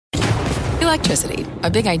electricity, a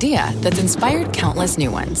big idea that's inspired countless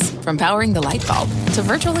new ones. From powering the light bulb to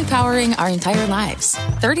virtually powering our entire lives.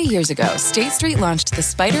 30 years ago, State Street launched the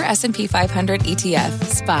SPDR S&P 500 ETF,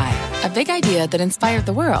 SPY. A big idea that inspired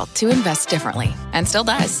the world to invest differently. And still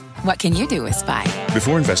does. What can you do with SPY?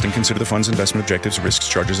 Before investing, consider the fund's investment objectives, risks,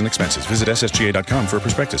 charges, and expenses. Visit ssga.com for a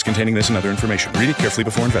prospectus containing this and other information. Read it carefully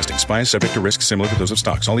before investing. SPY is subject to risks similar to those of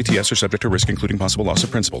stocks. All ETFs are subject to risk, including possible loss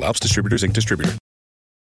of principal. Alps Distributors, Inc. Distributor.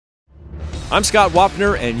 I'm Scott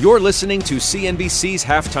Wapner, and you're listening to CNBC's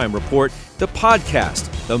Halftime Report, the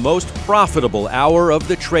podcast, the most profitable hour of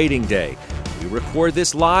the trading day. We record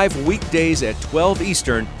this live weekdays at 12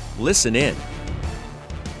 Eastern. Listen in.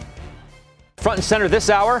 Front and center this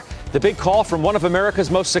hour, the big call from one of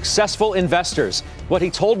America's most successful investors. What he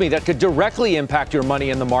told me that could directly impact your money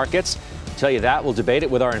in the markets. I'll tell you that. We'll debate it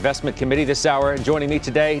with our investment committee this hour. And joining me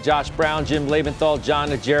today, Josh Brown, Jim Lebenthal, Jon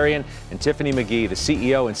Najarian, and Tiffany McGee, the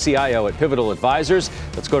CEO and CIO at Pivotal Advisors.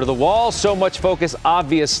 Let's go to the wall. So much focus,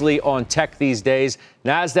 obviously, on tech these days.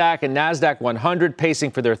 NASDAQ and NASDAQ 100 pacing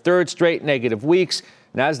for their third straight negative weeks.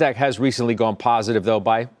 NASDAQ has recently gone positive, though,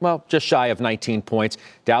 by, well, just shy of 19 points.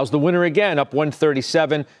 Dow's the winner again, up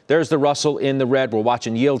 137. There's the Russell in the red. We're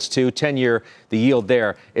watching yields, too. 10-year, the yield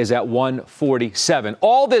there is at 147.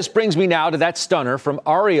 All this brings me now to that stunner from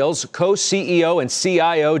Ariel's co-CEO and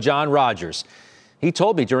CIO, John Rogers. He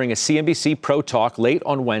told me during a CNBC Pro Talk late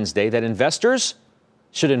on Wednesday that investors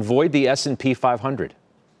should avoid the S&P 500.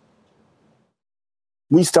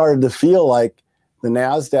 We started to feel like the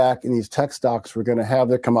NASDAQ and these tech stocks were going to have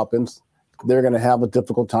their comeuppance. They're going to have a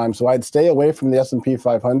difficult time. So I'd stay away from the S&P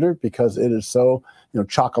 500 because it is so,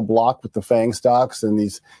 chock-a-block with the FANG stocks and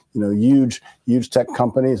these, huge tech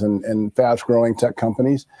companies and fast-growing tech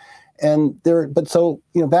companies. And that's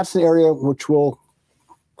an area which will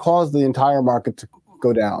cause the entire market to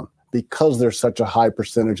go down because there's such a high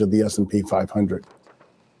percentage of the S&P 500.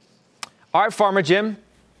 All right, Farmer Jim,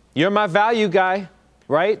 you're my value guy,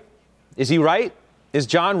 right? Is he right? Is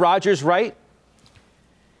John Rogers right?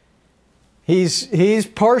 He's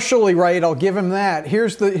partially right. I'll give him that.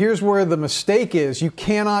 Here's where the mistake is. You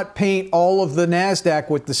cannot paint all of the NASDAQ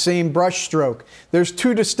with the same brush stroke. There's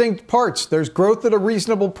two distinct parts. There's growth at a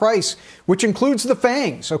reasonable price, which includes the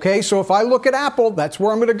FANGs. Okay, so if I look at Apple, that's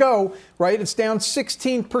where I'm going to go. Right, it's down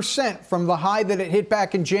 16% from the high that it hit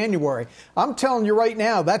back in January. I'm telling you right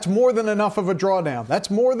now, that's more than enough of a drawdown. That's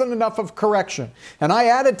more than enough of correction. And I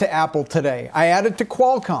added to Apple today. I added to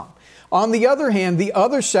Qualcomm. On the other hand, the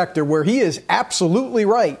other sector where he is absolutely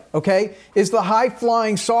right, okay, is the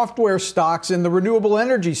high-flying software stocks and the renewable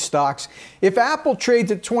energy stocks. If Apple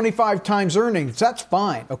trades at 25 times earnings, that's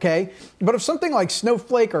fine, okay? But if something like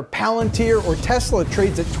Snowflake or Palantir or Tesla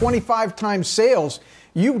trades at 25 times sales,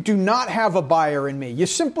 you do not have a buyer in me. You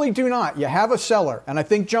simply do not. You have a seller. And I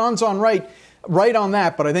think John's right on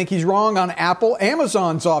that, but I think he's wrong on Apple.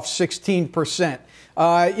 Amazon's off 16%.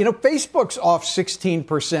 Facebook's off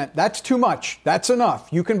 16%. That's too much. That's enough.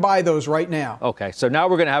 You can buy those right now. Okay, so now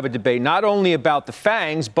we're going to have a debate not only about the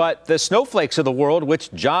FANGs, but the Snowflakes of the world,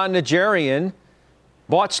 which Jon Najarian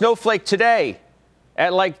bought Snowflake today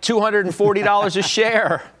at like $240 a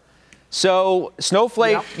share. So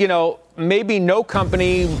Snowflake, maybe no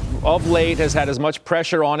company of late has had as much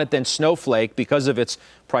pressure on it than Snowflake because of its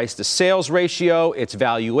price to sales ratio, its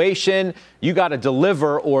valuation. You got to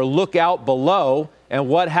deliver or look out below. And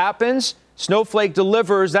what happens? Snowflake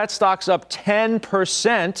delivers. That stock's up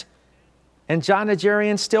 10%. And Jon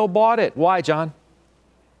Najarian still bought it. Why, John?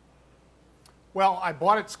 Well, I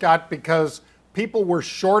bought it, Scott, because people were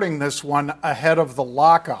shorting this one ahead of the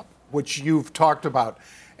lockup, which you've talked about.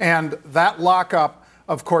 And that lockup,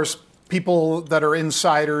 of course, people that are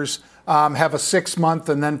insiders have a 6-month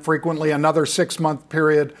and then frequently another 6-month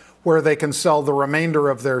period where they can sell the remainder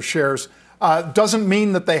of their shares. Doesn't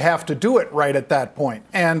mean that they have to do it right at that point.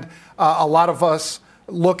 And a lot of us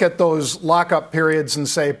look at those lockup periods and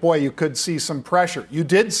say, boy, you could see some pressure. You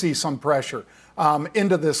did see some pressure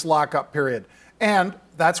into this lockup period. And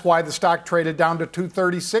that's why the stock traded down to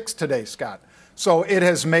 236 today, Scott. So it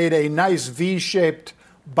has made a nice V-shaped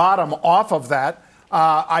bottom off of that.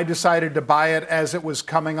 I decided to buy it as it was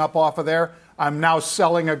coming up off of there. I'm now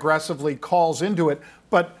selling aggressively calls into it.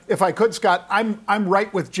 But if I could, Scott, I'm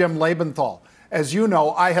right with Jim Lebenthal. As you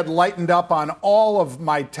know, I had lightened up on all of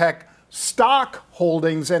my tech stock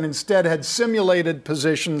holdings and instead had simulated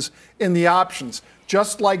positions in the options.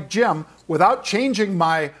 Just like Jim, without changing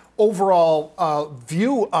my overall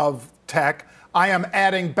view of tech, I am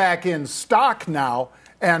adding back in stock now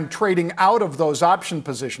and trading out of those option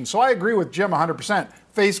positions. So I agree with Jim 100%.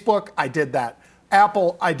 Facebook, I did that.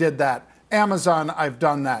 Apple, I did that. Amazon, I've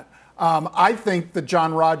done that. I think that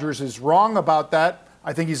John Rogers is wrong about that.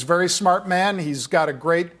 I think he's a very smart man. He's got a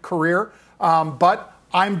great career. But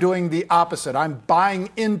I'm doing the opposite. I'm buying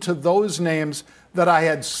into those names that I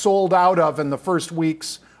had sold out of in the first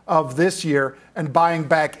weeks of this year and buying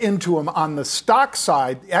back into them on the stock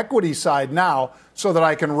side, the equity side now, so that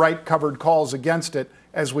I can write covered calls against it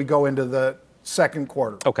as we go into the second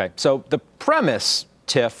quarter. Okay, so the premise,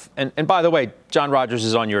 Tiff, and by the way, John Rogers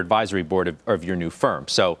is on your advisory board of your new firm.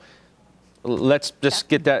 So let's just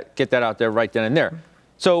get that out there right then and there.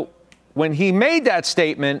 So when he made that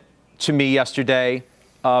statement to me yesterday,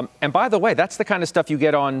 and by the way, that's the kind of stuff you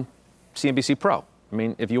get on CNBC Pro. I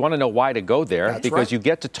mean, if you want to know why to go there, that's because right. You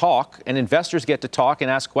get to talk and investors get to talk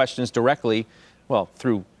and ask questions directly, well,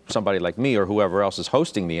 through somebody like me or whoever else is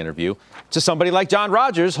hosting the interview, to somebody like John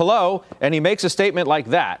Rogers, hello, and he makes a statement like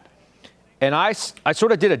that. And I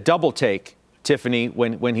sort of did a double take, Tiffany,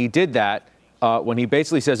 when he did that, when he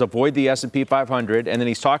basically says avoid the S&P 500, and then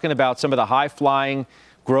he's talking about some of the high-flying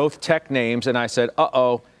growth tech names, and I said,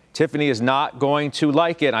 uh-oh, Tiffany is not going to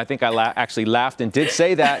like it. I think I actually laughed and did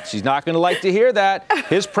say that. She's not going to like to hear that.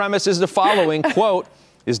 His premise is the following, quote,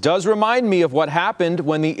 "This does remind me of what happened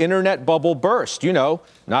when the internet bubble burst. You know,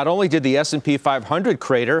 not only did the S&P 500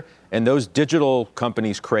 crater and those digital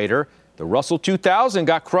companies crater, the Russell 2000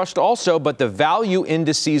 got crushed also, but the value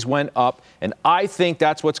indices went up, and I think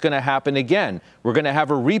that's what's going to happen again. We're going to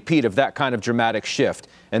have a repeat of that kind of dramatic shift,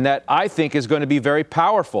 and that I think is going to be very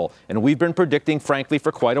powerful, and we've been predicting, frankly,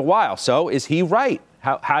 for quite a while. So is he right?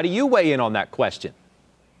 How do you weigh in on that question?"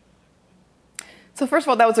 So first of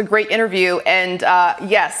all, that was a great interview, and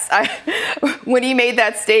yes, when he made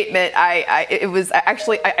that statement,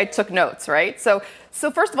 I took notes, right? So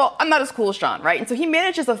first of all, I'm not as cool as John, right? And so he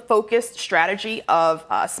manages a focused strategy of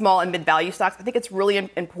small and mid-value stocks. I think it's really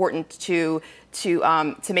important to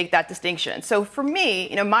make that distinction. So for me,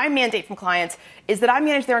 you know, my mandate from clients is that I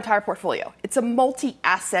manage their entire portfolio. It's a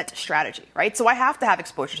multi-asset strategy, right? So I have to have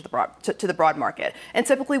exposure to the broad market, and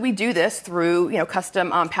typically we do this through, you know,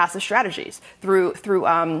 custom passive strategies, through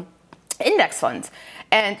index funds,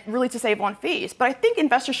 and really to save on fees. But I think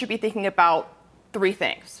investors should be thinking about three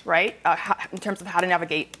things, right, in terms of how to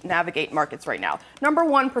navigate markets right now. Number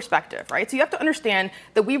one, perspective, right? So you have to understand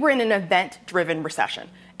that we were in an event-driven recession.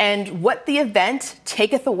 And what the event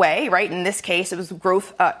taketh away, right, in this case, it was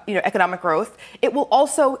growth, economic growth, it will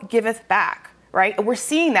also giveth back, right? And we're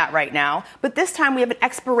seeing that right now. But this time we have an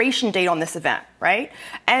expiration date on this event, right?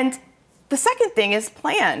 And the second thing is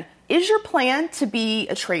plan. Is your plan to be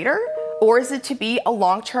a trader, or is it to be a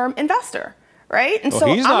long-term investor? Right? And well, so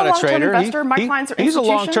he's I'm not a long-term trader. investor. My clients are he's institutions. A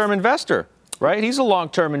long-term investor, right? He's a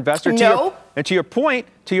long-term investor. No. To your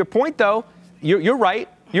point, though, you're right.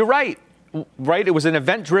 You're right. Right? It was an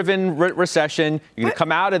event-driven recession. You're going to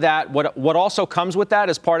come out of that. What also comes with that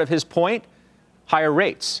as part of his point? Higher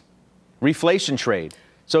rates, reflation trade.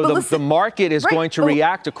 So the market is going to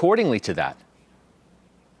react accordingly to that.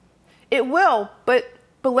 It will, but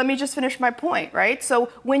let me just finish my point, right? So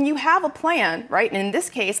when you have a plan, right, and in this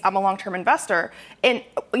case, I'm a long-term investor, and,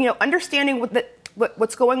 you know, understanding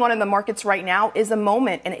what's going on in the markets right now is a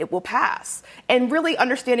moment and it will pass. And really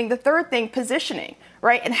understanding the third thing, positioning,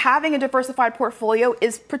 right? And having a diversified portfolio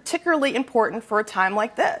is particularly important for a time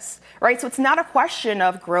like this, right? So it's not a question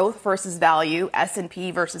of growth versus value,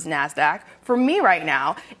 S&P versus NASDAQ. For me right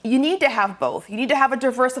now, you need to have both. You need to have a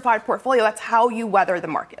diversified portfolio. That's how you weather the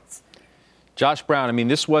markets. Josh Brown, I mean,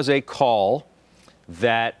 this was a call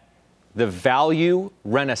that the value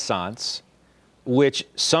renaissance, which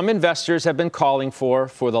some investors have been calling for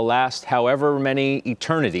the last however many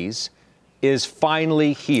eternities, is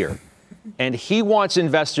finally here. And he wants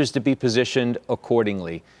investors to be positioned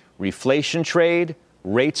accordingly. Reflation trade,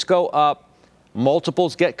 rates go up,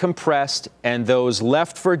 multiples get compressed, and those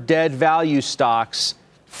left for dead value stocks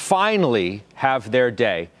finally have their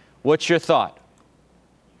day. What's your thought?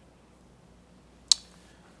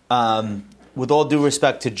 With all due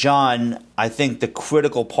respect to John, I think the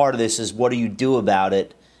critical part of this is what do you do about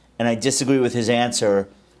it? And I disagree with his answer.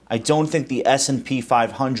 I don't think the S&P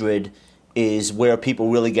 500 is where people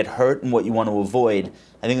really get hurt and what you want to avoid.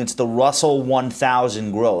 I think it's the Russell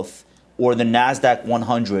 1000 growth or the NASDAQ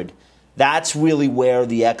 100. That's really where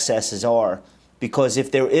the excesses are. Because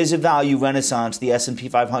if there is a value renaissance, the S&P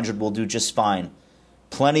 500 will do just fine.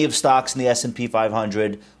 Plenty of stocks in the S&P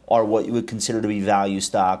 500 are what you would consider to be value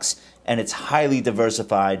stocks, and it's highly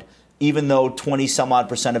diversified. Even though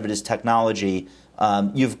 20-some-odd% of it is technology,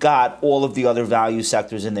 you've got all of the other value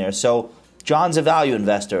sectors in there. So John's a value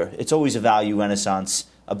investor. It's always a value renaissance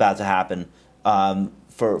about to happen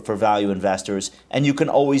for value investors, and you can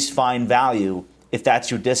always find value if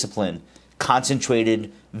that's your discipline.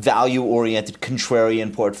 concentrated, value-oriented,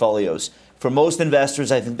 contrarian portfolios. For most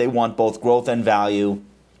investors, I think they want both growth and value.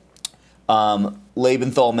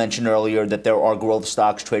 Lebenthal mentioned earlier that there are growth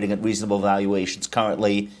stocks trading at reasonable valuations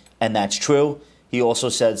currently, and that's true. He also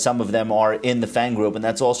said some of them are in the FANG group, and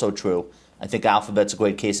that's also true. I think Alphabet's a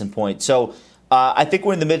great case in point. So I think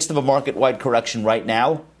we're in the midst of a market-wide correction right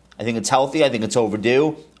now. I think it's healthy. I think it's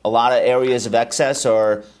overdue. A lot of areas of excess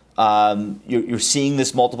are you're seeing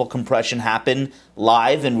this multiple compression happen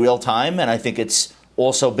live in real time, and I think it's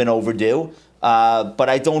also been overdue. But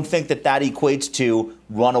I don't think that equates to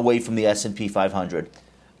run away from the S&P 500.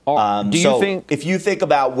 Do you think if you think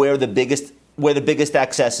about where the biggest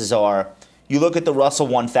excesses are, you look at the Russell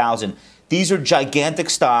 1000. These are gigantic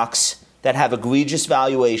stocks that have egregious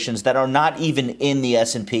valuations that are not even in the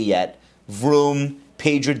S&P yet. Vroom,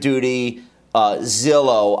 PagerDuty,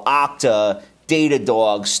 Zillow, Okta,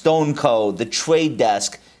 Datadog, StoneCo, the Trade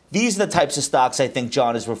Desk. These are the types of stocks I think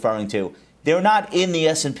John is referring to. They're not in the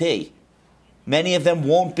S&P. Many of them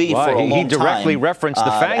won't be for a long time. He directly referenced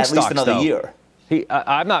the FANG stocks, at least another year.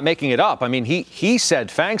 I'm not making it up. I mean, he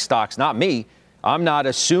said FANG stocks, not me. I'm not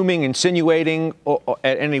assuming, insinuating in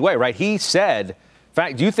any way, right? He said,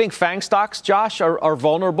 do you think FANG stocks, Josh, are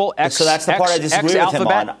vulnerable? So that's the part I disagree with him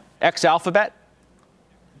on. Ex-Alphabet?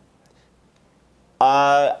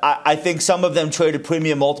 I think some of them traded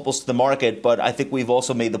premium multiples to the market, but I think we've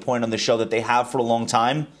also made the point on the show that they have for a long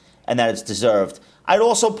time and that it's deserved. I'd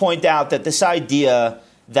also point out that this idea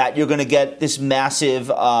that you're going to get this massive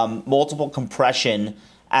multiple compression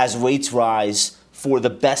as rates rise for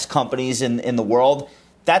the best companies in the world,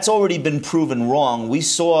 that's already been proven wrong. We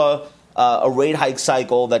saw a rate hike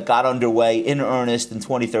cycle that got underway in earnest in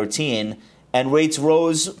 2013, and rates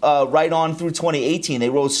rose right on through 2018. They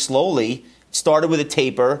rose slowly, started with a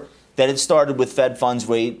taper, then it started with Fed funds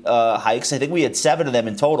rate hikes. I think we had 7 of them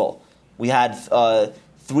in total. We had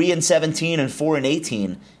 3 in 17 and 4 in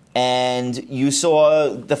 18. And you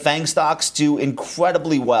saw the FANG stocks do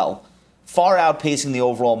incredibly well, far outpacing the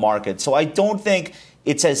overall market. So I don't think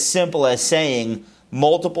it's as simple as saying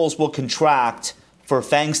multiples will contract for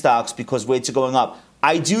FANG stocks because rates are going up.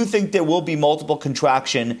 I do think there will be multiple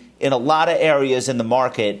contraction in a lot of areas in the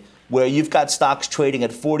market where you've got stocks trading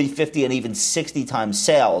at 40, 50, and even 60 times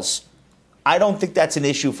sales. I don't think that's an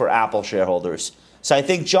issue for Apple shareholders. So I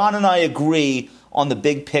think John and I agree on the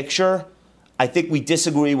big picture. I think we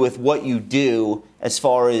disagree with what you do as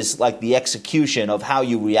far as like the execution of how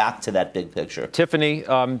you react to that big picture. Tiffany,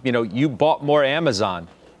 you bought more Amazon,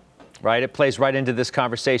 right? It plays right into this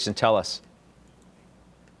conversation. Tell us.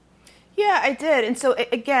 Yeah, I did. And so,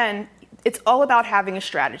 again, it's all about having a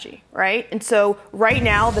strategy, right? And so right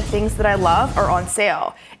now, the things that I love are on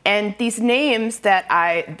sale. And these names that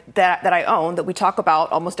I own, that we talk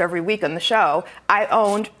about almost every week on the show, I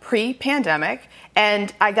owned pre-pandemic.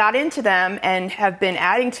 And I got into them and have been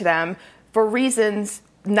adding to them for reasons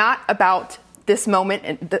not about this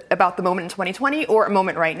moment, about the moment in 2020 or a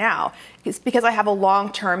moment right now. It's because I have a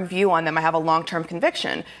long-term view on them. I have a long-term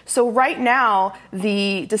conviction. So right now,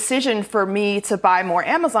 the decision for me to buy more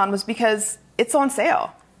Amazon was because it's on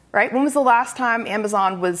sale, right? When was the last time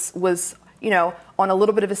Amazon was on a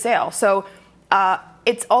little bit of a sale? So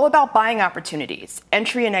it's all about buying opportunities,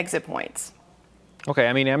 entry and exit points. Okay,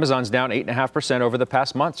 I mean, Amazon's down 8.5% over the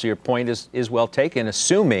past month, so your point is well taken,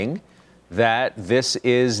 assuming that this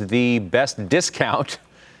is the best discount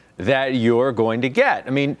that you're going to get.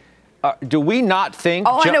 I mean, do we not think...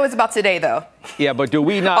 All I know is about today, though. Yeah, but do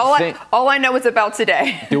we not think... All I know is about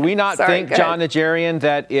today. Do we not think, John Najarian,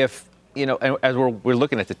 that if, as we're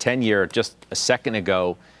looking at the 10-year just a second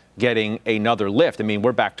ago, getting another lift, I mean,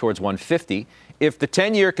 we're back towards 150. If the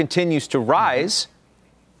 10-year continues to rise,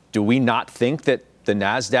 do we not think that the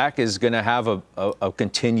NASDAQ is going to have a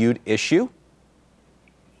continued issue?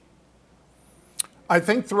 I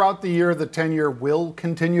think throughout the year, the 10-year will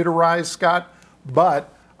continue to rise, Scott.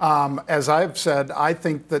 But as I've said, I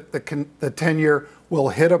think that the 10-year will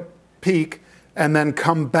hit a peak and then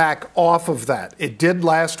come back off of that. It did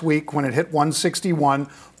last week when it hit 161,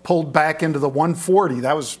 pulled back into the 140.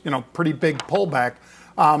 That was, pretty big pullback.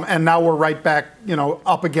 And now we're right back,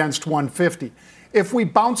 up against 150. If we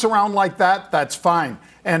bounce around like that, that's fine.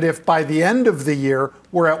 And if by the end of the year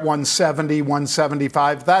we're at 170,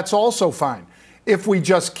 175, that's also fine. If we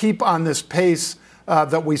just keep on this pace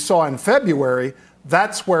that we saw in February,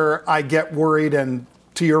 that's where I get worried. And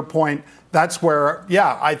to your point, that's where,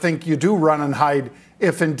 I think you do run and hide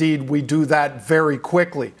if indeed we do that very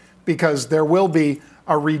quickly, because there will be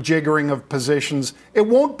a rejiggering of positions. It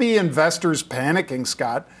won't be investors panicking,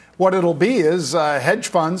 Scott. What it'll be is hedge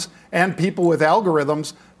funds and people with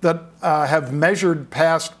algorithms that have measured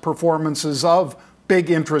past performances of big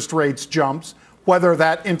interest rates jumps, whether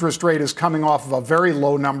that interest rate is coming off of a very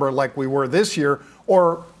low number like we were this year,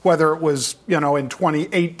 or whether it was, in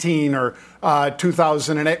 2018 or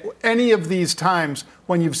 2008. Any of these times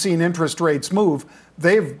when you've seen interest rates move,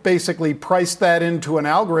 they've basically priced that into an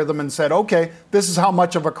algorithm and said, okay, this is how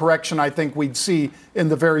much of a correction I think we'd see in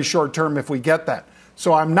the very short term if we get that.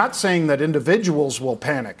 So I'm not saying that individuals will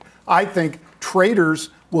panic. I think traders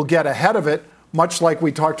will get ahead of it, much like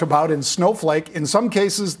we talked about in Snowflake. In some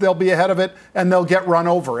cases, they'll be ahead of it and they'll get run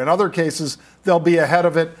over. In other cases, they'll be ahead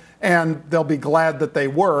of it and they'll be glad that they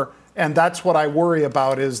were. And that's what I worry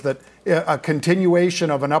about, is that a continuation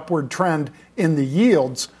of an upward trend in the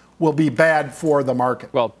yields will be bad for the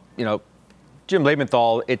market. Well, Jim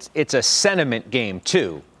Lebenthal, it's a sentiment game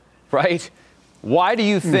too, right? Why do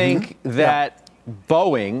you think that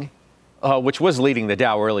Boeing, which was leading the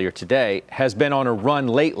Dow earlier today, has been on a run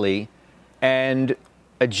lately? And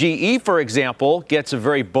a GE, for example, gets a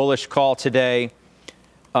very bullish call today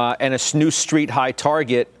and a new street high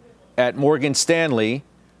target at Morgan Stanley,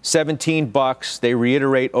 $17. They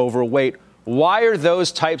reiterate overweight. Why are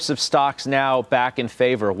those types of stocks now back in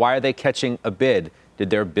favor? Why are they catching a bid? Did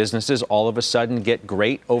their businesses all of a sudden get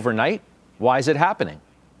great overnight? Why is it happening?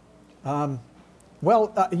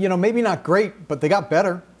 Maybe not great, but they got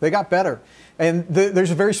better. And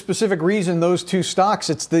there's a very specific reason those two stocks.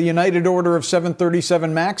 It's the United Order of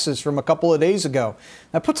 737 MAXs from a couple of days ago.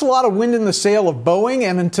 That puts a lot of wind in the sail of Boeing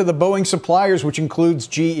and into the Boeing suppliers, which includes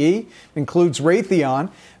GE, includes Raytheon.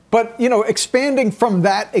 But, expanding from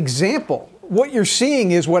that example, what you're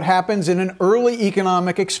seeing is what happens in an early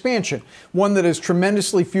economic expansion, one that is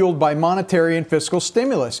tremendously fueled by monetary and fiscal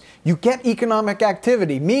stimulus. You get economic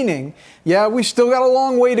activity, meaning, we still got a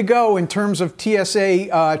long way to go in terms of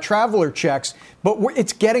TSA traveler checks, but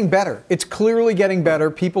it's getting better. It's clearly getting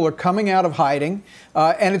better. People are coming out of hiding,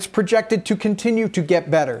 and it's projected to continue to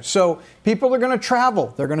get better. So people are going to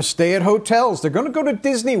travel. They're going to stay at hotels. They're going to go to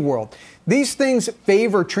Disney World. These things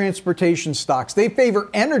favor transportation stocks. They favor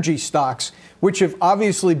energy stocks, which have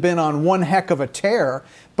obviously been on one heck of a tear.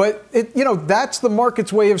 But, that's the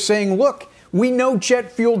market's way of saying, look, we know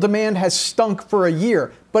jet fuel demand has stunk for a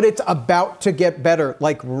year, but it's about to get better,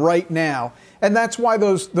 like right now. And that's why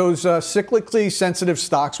those cyclically sensitive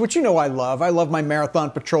stocks, which I love my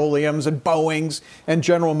Marathon Petroleums and Boeings and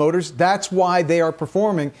General Motors. That's why they are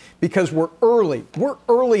performing, because we're early. We're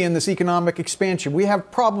early in this economic expansion. We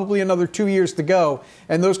have probably another 2 years to go,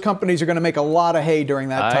 and those companies are going to make a lot of hay during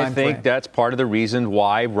that time frame. I think that's part of the reason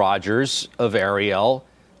why Rogers of Ariel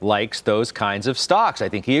likes those kinds of stocks. I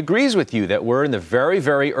think he agrees with you that we're in the very,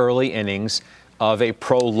 very early innings of a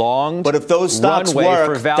prolonged but if those stocks runway work,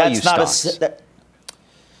 for value that's stocks.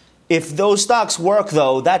 If those stocks work,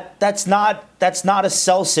 though, that's not a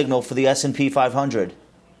sell signal for the S&P 500.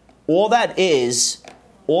 All that is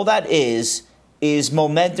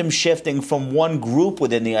momentum shifting from one group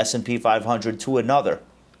within the S&P 500 to another.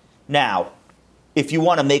 Now, if you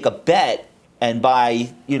want to make a bet and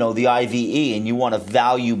buy, the IVE, and you want to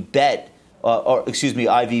value bet,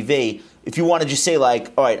 IVV. If you want to just say,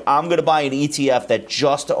 like, all right, I'm going to buy an ETF that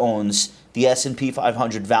just owns the S&P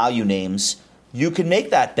 500 value names, you can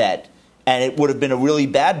make that bet. And it would have been a really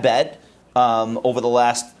bad bet over the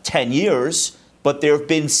last 10 years, but there have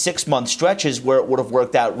been 6-month stretches where it would have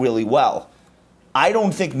worked out really well. I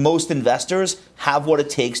don't think most investors have what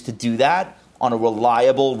it takes to do that on a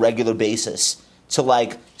reliable, regular basis.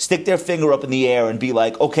 To, stick their finger up in the air and be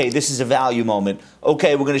like, okay, this is a value moment.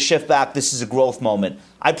 Okay, we're going to shift back. This is a growth moment.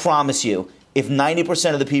 I promise you, if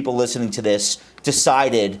 90% of the people listening to this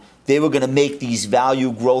decided they were going to make these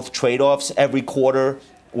value growth trade-offs every quarter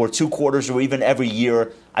or 2 quarters or even every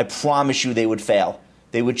year, I promise you they would fail.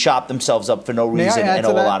 They would chop themselves up for no reason and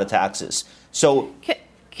owe a lot of taxes. So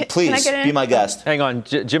please be my guest. Hang on.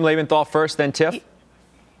 Jim Lebenthal first, then Tiff.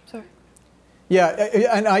 Yeah,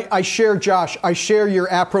 and I share, Josh, your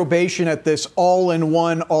approbation at this all in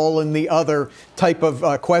one, all in the other type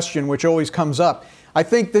of question, which always comes up. I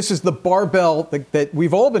think this is the barbell that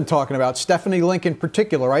we've all been talking about, Stephanie Link in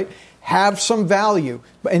particular, right? Have some value.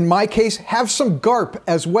 In my case, have some GARP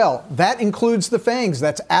as well. That includes the FANGs.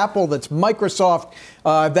 That's Apple, that's Microsoft,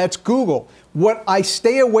 that's Google. What I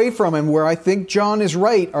stay away from, and where I think John is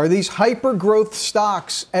right, are these hyper-growth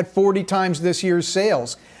stocks at 40 times this year's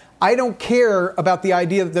sales. I don't care about the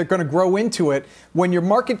idea that they're going to grow into it. When your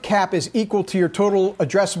market cap is equal to your total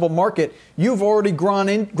addressable market, you've already grown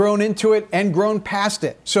into it and grown past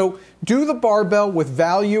it. So do the barbell with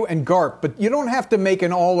value and GARP, but you don't have to make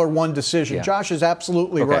an all or one decision. Yeah. Josh is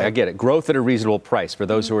absolutely right. I get it. Growth at a reasonable price for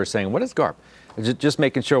those who are saying, what is GARP? Just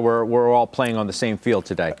making sure we're all playing on the same field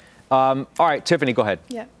today. All right, Tiffany, go ahead.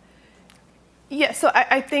 Yeah, so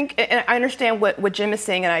I think, and I understand what Jim is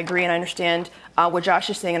saying, and I agree, and I understand what Josh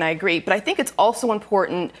is saying, and I agree. But I think it's also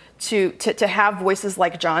important to have voices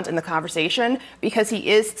like John's in the conversation because he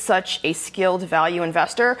is such a skilled value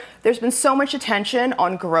investor. There's been so much attention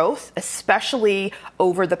on growth, especially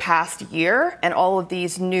over the past year, and all of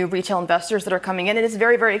these new retail investors that are coming in. It is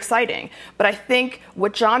very, very exciting. But I think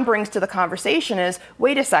what John brings to the conversation is,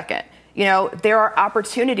 wait a second. There are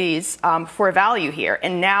opportunities for value here,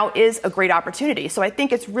 and now is a great opportunity. So I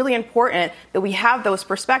think it's really important that we have those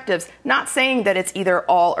perspectives, not saying that it's either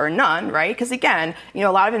all or none, right? Because again, a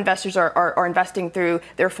lot of investors are investing through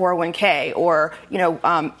their 401k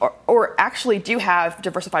or actually do have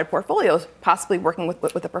diversified portfolios, possibly working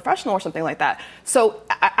with a professional or something like that. So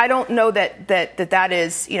I don't know that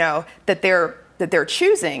is, that they're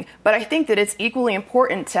choosing, but I think that it's equally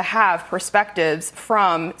important to have perspectives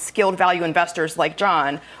from skilled value investors like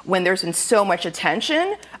John when there's been so much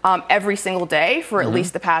attention every single day for at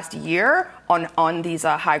least the past year on these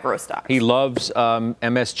high growth stocks. He loves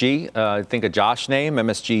MSG, think of Josh's name,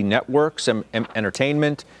 MSG Networks,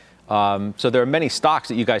 Entertainment. So there are many stocks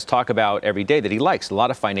that you guys talk about every day that he likes. A lot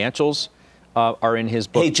of financials are in his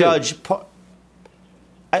book. Hey, Judge,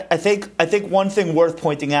 I think one thing worth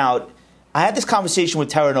pointing out, I had this conversation with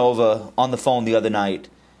Terra Nova on the phone the other night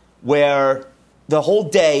where the whole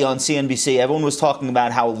day on CNBC, everyone was talking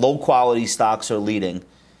about how low-quality stocks are leading.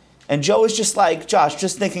 And Joe is just like, Josh,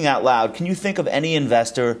 just thinking out loud, can you think of any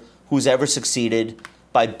investor who's ever succeeded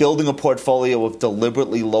by building a portfolio of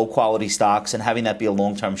deliberately low-quality stocks and having that be a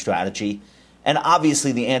long-term strategy? And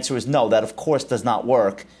obviously the answer is no, that of course does not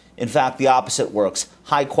work. In fact, the opposite works,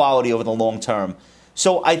 high quality over the long term.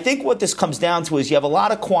 So I think what this comes down to is you have a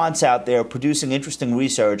lot of quants out there producing interesting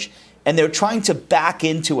research, and they're trying to back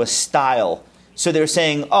into a style. So they're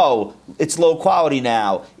saying, oh, it's low quality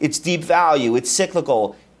now, it's deep value, it's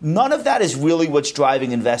cyclical. None of that is really what's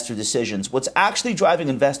driving investor decisions. What's actually driving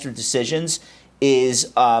investor decisions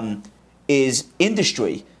is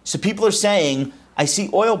industry. So people are saying, I see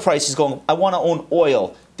oil prices going, I want to own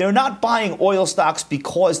oil. They're not buying oil stocks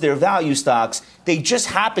because they're value stocks. They just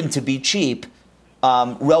happen to be cheap.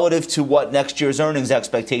 Relative to what next year's earnings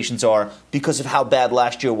expectations are because of how bad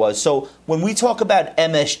last year was. So when we talk about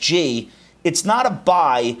MSG, it's not a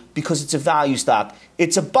buy because it's a value stock.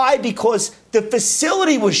 It's a buy because the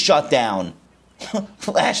facility was shut down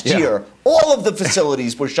last year. All of the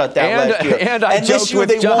facilities were shut down last year. And this year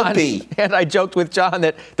they won't be. And I joked with John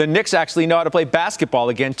that the Knicks actually know how to play basketball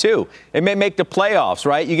again, too. They may make the playoffs,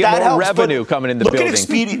 right? You get more revenue coming in the building.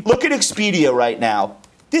 Look at Expedia right now.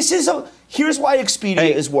 Here's why Expedia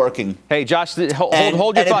is working. Hey, Josh,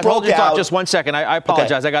 hold your thought just 1 second. I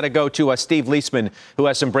apologize. Okay. I got to go to Steve Leisman, who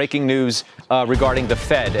has some breaking news regarding the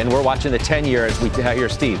Fed. And we're watching the 10-year as we hear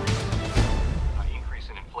Steve.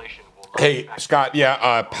 Hey, Scott,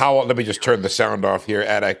 Powell, let me just turn the sound off here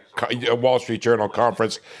at a Wall Street Journal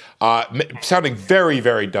conference. Sounding very,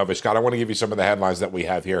 very dovish, Scott. I want to give you some of the headlines that we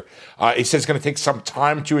have here. He says it's going to take some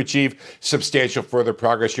time to achieve substantial further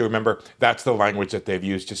progress. You remember that's the language that they've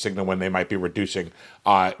used to signal when they might be reducing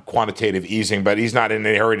quantitative easing, but he's not in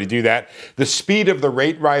any hurry to do that. The speed of the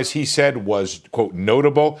rate rise, he said, was, quote,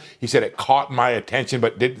 notable. He said it caught my attention,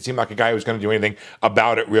 but didn't seem like a guy who was going to do anything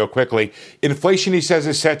about it real quickly. Inflation, he says,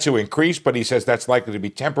 is set to increase, but he says that's likely to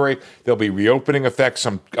be temporary. There'll be reopening effects,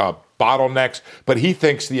 some bottlenecks, but he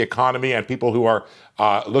thinks the economy and people who are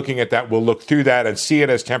looking at that will look through that and see it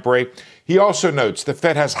as temporary. He also notes the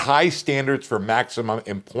Fed has high standards for maximum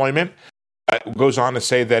employment. Goes on to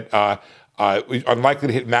say that unlikely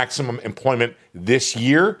to hit maximum employment this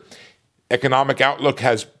year. Economic outlook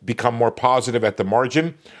has become more positive at the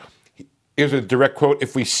margin. Here's a direct quote.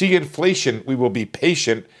 If we see inflation, we will be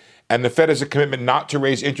patient. And the Fed has a commitment not to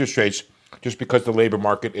raise interest rates just because the labor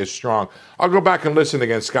market is strong. I'll go back and listen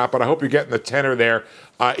again, Scott, but I hope you're getting the tenor there.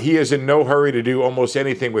 He is in no hurry to do almost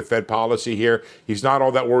anything with Fed policy here. He's not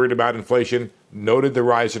all that worried about inflation, noted the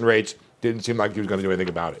rise in rates, didn't seem like he was going to do anything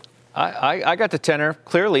about it. I got the tenor.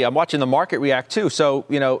 Clearly, I'm watching the market react, too. So,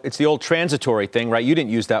 it's the old transitory thing, right? You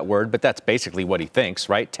didn't use that word, but that's basically what he thinks,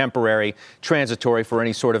 right? Temporary, transitory for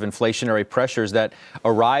any sort of inflationary pressures that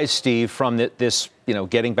arise, Steve, from this,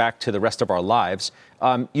 getting back to the rest of our lives.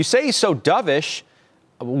 You say he's so dovish,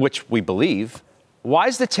 which we believe. Why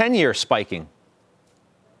is the 10-year spiking?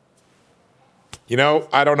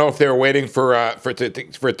 I don't know if they were waiting for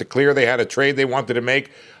it to clear. They had a trade they wanted to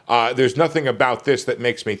make. There's nothing about this that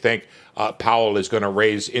makes me think Powell is going to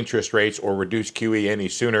raise interest rates or reduce QE any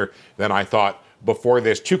sooner than I thought before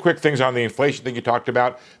this. Two quick things on the inflation thing you talked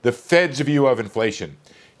about. The Fed's view of inflation.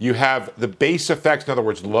 You have the base effects, in other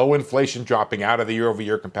words, low inflation dropping out of the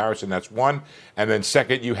year-over-year comparison. That's one. And then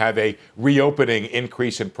second, you have a reopening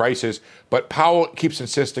increase in prices. But Powell keeps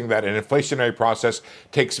insisting that an inflationary process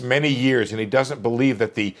takes many years, and he doesn't believe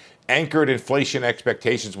that the anchored inflation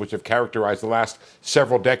expectations, which have characterized the last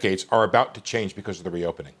several decades, are about to change because of the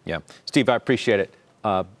reopening. Yeah. Steve, I appreciate it.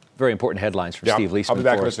 Very important headlines from Steve Liesman. I'll be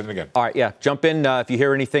back listening again. All right, yeah. Jump in if you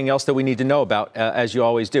hear anything else that we need to know about, as you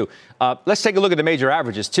always do. Let's take a look at the major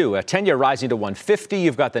averages, too. 10-year rising to 150.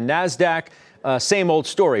 You've got the NASDAQ. Same old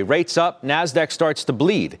story. Rates up. NASDAQ starts to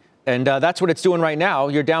bleed. And that's what it's doing right now.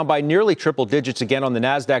 You're down by nearly triple digits again on the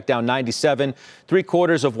NASDAQ, down 97,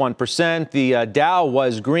 0.75%. The Dow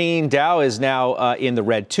was green. Dow is now in the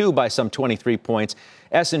red, too, by some 23 points.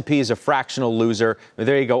 S&P is a fractional loser.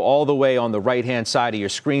 There you go, all the way on the right-hand side of your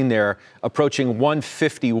screen there, approaching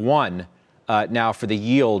 151 now for the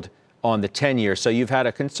yield on the 10-year. So you've had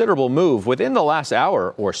a considerable move within the last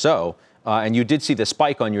hour or so. And you did see the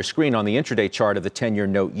spike on your screen on the intraday chart of the 10-year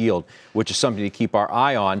note yield, which is something to keep our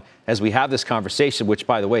eye on as we have this conversation, which,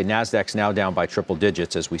 by the way, NASDAQ's now down by triple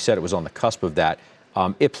digits. As we said, it was on the cusp of that.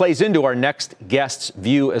 It plays into our next guest's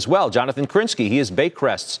view as well. Jonathan Krinsky, he is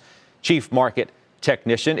Baycrest's chief market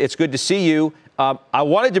technician. It's good to see you. I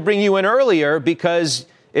wanted to bring you in earlier because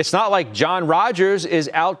it's not like John Rogers is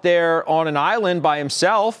out there on an island by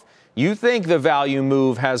himself. You think the value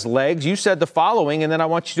move has legs. You said the following, and then I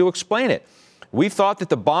want you to explain it. We thought that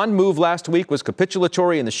the bond move last week was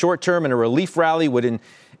capitulatory in the short term, and a relief rally would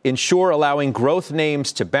ensure allowing growth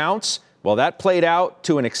names to bounce. Well, that played out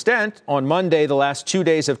to an extent. On Monday, the last 2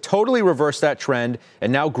 days have totally reversed that trend,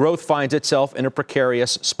 and now growth finds itself in a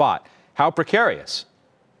precarious spot. How precarious?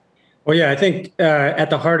 Well, yeah, I think at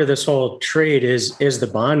the heart of this whole trade is the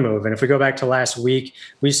bond move. And if we go back to last week,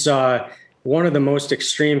 we saw one of the most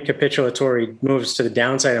extreme capitulatory moves to the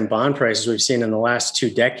downside in bond prices we've seen in the last 2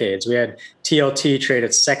 decades. We had TLT trade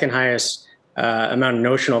its second highest amount of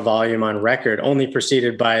notional volume on record, only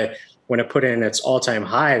preceded by when it put in its all-time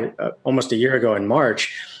high almost a year ago in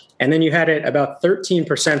March. And then you had it about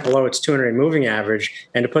 13% below its 200-day moving average.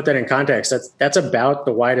 And to put that in context, that's about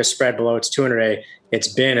the widest spread below its 200-day it's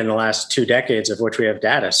been in the last 2 decades of which we have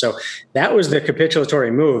data. So that was the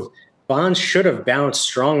capitulatory move. Bonds should have bounced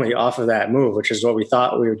strongly off of that move, which is what we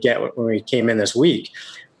thought we would get when we came in this week.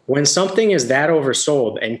 When something is that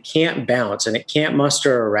oversold and can't bounce and it can't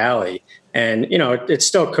muster a rally, and it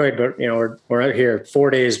still could, but we're out here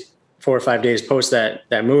 4 or 5 days post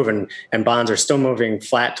that move, and bonds are still moving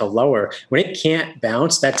flat to lower. When it can't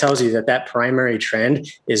bounce, that tells you that primary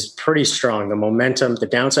trend is pretty strong. The momentum, the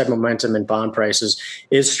downside momentum in bond prices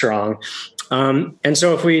is strong. And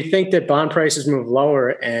so if we think that bond prices move lower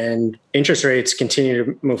and interest rates continue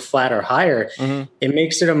to move flat or higher, it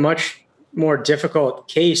makes it a much more difficult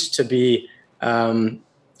case to be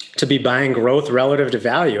buying growth relative to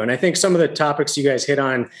value. And I think some of the topics you guys hit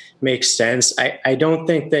on make sense. I don't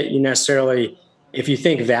think that you necessarily, if you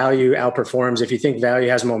think value outperforms, if you think value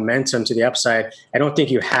has momentum to the upside, I don't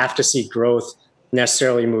think you have to see growth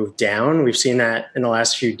necessarily move down. We've seen that in the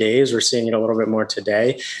last few days. We're seeing it a little bit more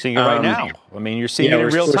today. Seeing it right now. I mean, you're seeing it in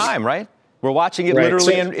real time, right? We're watching it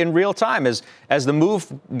literally in real time. As the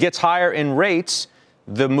move gets higher in rates,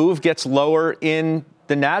 the move gets lower in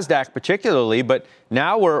the NASDAQ particularly, but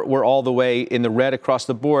now we're all the way in the red across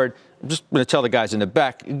the board. I'm just going to tell the guys in the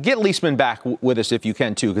back, get Liesman back with us if you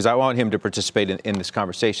can, too, because I want him to participate in this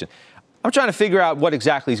conversation. I'm trying to figure out what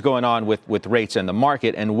exactly is going on with rates and the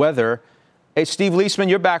market and whether, hey, Steve Liesman,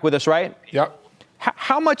 you're back with us, right? Yep.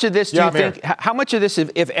 How much of this do you think, how much of this,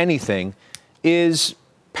 if anything, is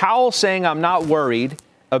Powell saying I'm not worried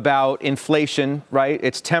about inflation, right?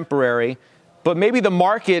 It's temporary. But maybe the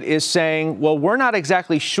market is saying, well, we're not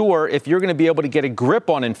exactly sure if you're going to be able to get a grip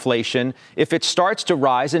on inflation if it starts to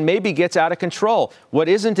rise and maybe gets out of control. What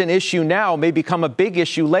isn't an issue now may become a big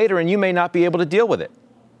issue later, and you may not be able to deal with it.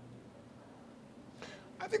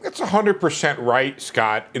 I think that's 100% right,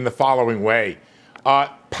 Scott, in the following way.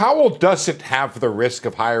 Powell doesn't have the risk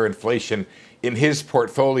of higher inflation in his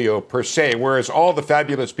portfolio per se, whereas all the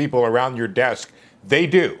fabulous people around your desk, they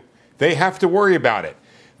do. They have to worry about it.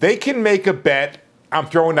 They can make a bet. I'm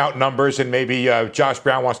throwing out numbers, and maybe Josh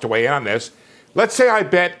Brown wants to weigh in on this. Let's say I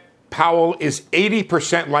bet Powell is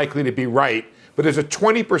 80% likely to be right, but there's a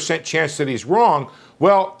 20% chance that he's wrong.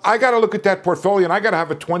 Well, I got to look at that portfolio and I got to have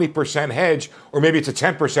a 20% hedge, or maybe it's a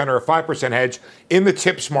 10% or a 5% hedge in the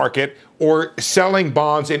TIPS market, or selling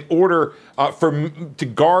bonds in order to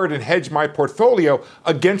guard and hedge my portfolio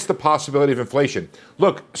against the possibility of inflation.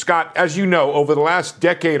 Look, Scott, as you know, over the last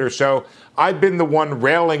decade or so, I've been the one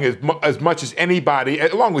railing as much as anybody,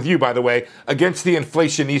 along with you, by the way, against the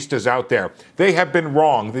inflationistas out there. They have been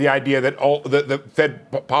wrong, the idea that the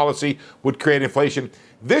Fed policy would create inflation.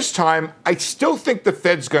 This time, I still think the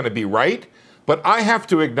Fed's going to be right, but I have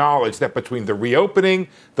to acknowledge that between the reopening,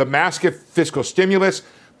 the massive fiscal stimulus,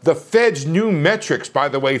 the Fed's new metrics, by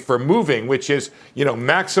the way, for moving, which is,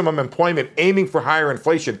 maximum employment, aiming for higher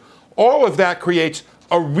inflation, all of that creates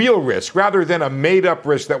a real risk rather than a made-up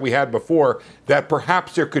risk that we had before, that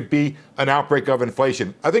perhaps there could be an outbreak of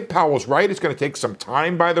inflation. I think Powell's right. It's going to take some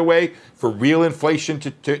time, by the way, for real inflation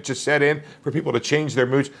to set in, for people to change their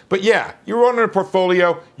moods. But yeah, you're running a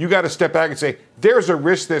portfolio. You got to step back and say, there's a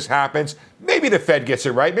risk this happens. Maybe the Fed gets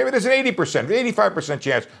it right. Maybe there's an 80%, 85%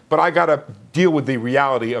 chance. But I got to deal with the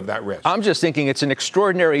reality of that risk. I'm just thinking it's an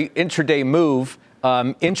extraordinary intraday move,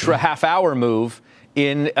 intra-half-hour move,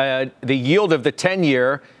 in the yield of the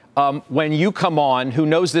 10-year, when you come on, who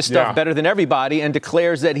knows this stuff better than everybody, and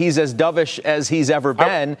declares that he's as dovish as he's ever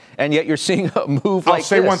been, and yet you're seeing a move like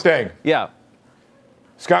this. I'll say one thing. Yeah.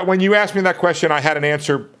 Scott, when you asked me that question, I had an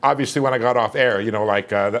answer, obviously, when I got off air, like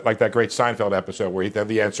that great Seinfeld episode where he had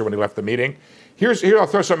the answer when he left the meeting. Here, I'll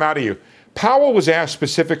throw something out at you. Powell was asked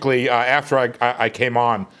specifically after I came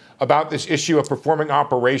on about this issue of performing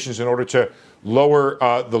operations in order to lower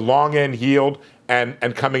the long end yield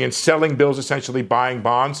and coming in, selling bills, essentially buying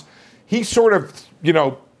bonds. He sort of,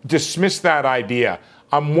 dismissed that idea.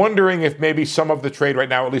 I'm wondering if maybe some of the trade right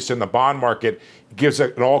now, at least in the bond market, gives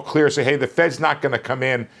an all clear, say, hey, the Fed's not going to come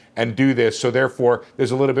in and do this. So therefore,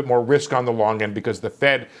 there's a little bit more risk on the long end because the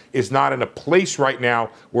Fed is not in a place right now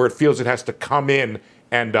where it feels it has to come in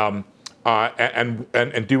and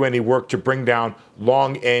do any work to bring down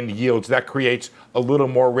long end yields. That creates a little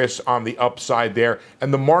more risk on the upside there.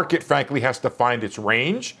 And the market, frankly, has to find its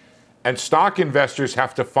range. And stock investors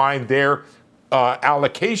have to find their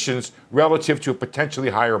allocations relative to a potentially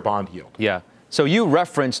higher bond yield. Yeah. So you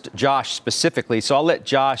referenced Josh specifically, so I'll let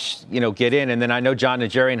Josh, get in, and then I know John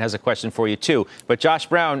Najarian has a question for you too. But Josh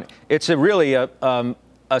Brown, it's really a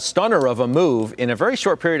stunner of a move in a very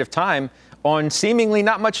short period of time on seemingly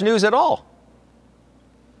not much news at all.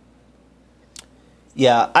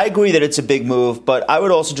 Yeah, I agree that it's a big move, but I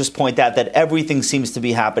would also just point out that everything seems to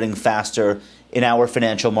be happening faster in our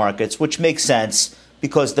financial markets, which makes sense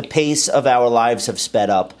because the pace of our lives have sped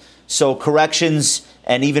up. So corrections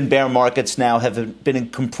and even bear markets now have been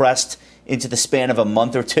compressed into the span of a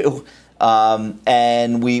month or two.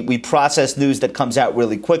 And we process news that comes out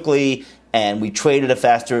really quickly, and we trade at a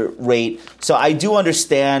faster rate. So I do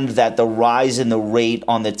understand that the rise in the rate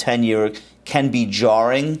on the 10-year can be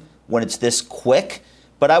jarring when it's this quick.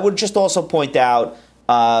 But I would just also point out,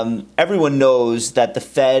 everyone knows that the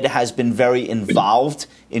Fed has been very involved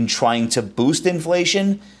in trying to boost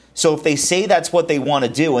inflation. So if they say that's what they want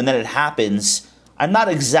to do and then it happens, I'm not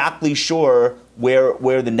exactly sure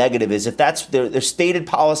where the negative is. If that's their stated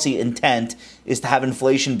policy intent is to have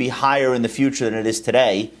inflation be higher in the future than it is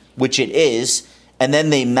today, which it is, and then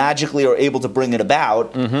they magically are able to bring it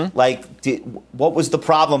about, what was the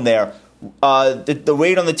problem there? The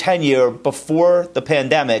rate on the 10-year before the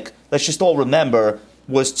pandemic, let's just all remember,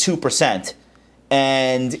 was 2%.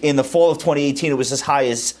 And in the fall of 2018, it was as high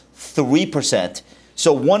as 3%.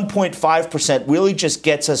 So 1.5% really just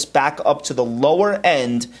gets us back up to the lower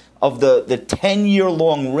end of the 10-year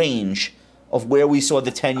long range of where we saw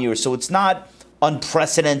the 10 years. So it's not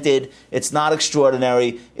unprecedented. It's not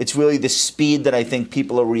extraordinary. It's really the speed that I think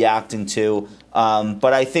people are reacting to.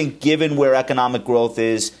 But I think given where economic growth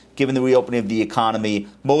is, given the reopening of the economy,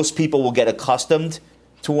 most people will get accustomed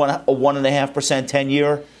to a 1.5%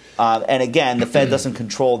 10-year. And again, the Fed doesn't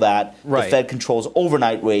control that. Right. The Fed controls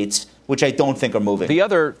overnight rates, which I don't think are moving. The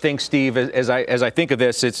other thing, Steve, as I think of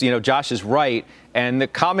this, it's, Josh is right. And the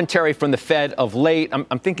commentary from the Fed of late,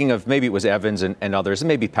 I'm thinking of maybe it was Evans and others, and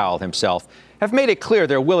maybe Powell himself, have made it clear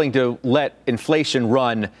they're willing to let inflation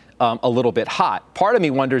run a little bit hot. Part of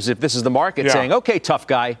me wonders if this is the market saying, okay, tough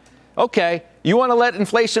guy, okay, you want to let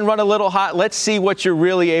inflation run a little hot? Let's see what you're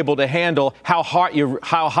really able to handle, how hot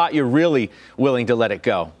you're really willing to let it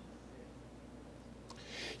go.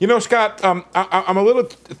 Scott, I'm a little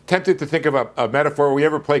tempted to think of a metaphor. Where we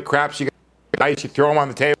ever play craps, you get dice, you throw them on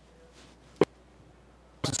the table.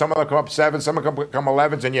 Some of them come up 7, some of them come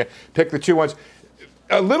 11s, and you pick the 2 ones.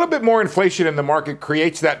 A little bit more inflation in the market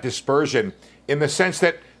creates that dispersion in the sense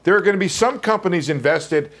that there are going to be some companies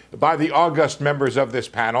invested by the august members of this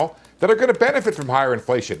panel that are going to benefit from higher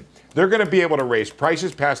inflation. They're going to be able to raise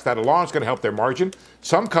prices, pass that along. It's going to help their margin.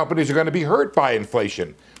 Some companies are going to be hurt by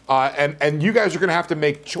inflation. And you guys are going to have to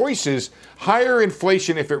make choices. Higher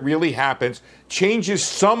inflation, if it really happens, changes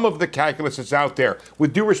some of the calculus that's out there.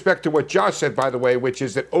 With due respect to what Josh said, by the way, which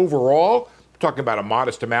is that overall, talking about a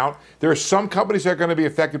modest amount, there are some companies that are going to be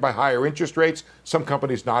affected by higher interest rates, some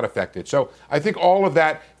companies not affected. So I think all of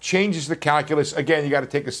that changes the calculus. Again, you got to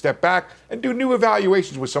take a step back and do new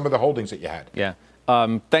evaluations with some of the holdings that you had. Yeah.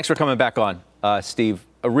 Thanks for coming back on, Steve.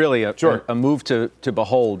 A move to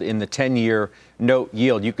behold in the 10-year note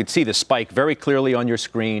yield. You could see the spike very clearly on your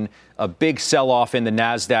screen. A big sell-off in the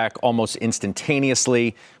NASDAQ almost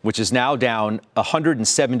instantaneously, which is now down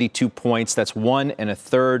 172 points. That's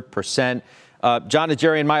 1.33%. John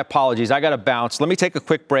Najarian, my apologies. I got to bounce. Let me take a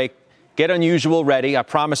quick break. Get Unusual ready. I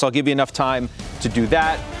promise I'll give you enough time to do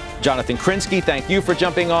that. Jonathan Krinsky, thank you for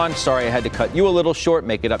jumping on. Sorry I had to cut you a little short.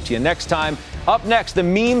 Make it up to you next time. Up next, the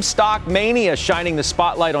meme stock mania shining the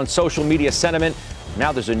spotlight on social media sentiment.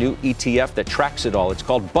 Now there's a new ETF that tracks it all. It's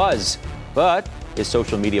called Buzz. But is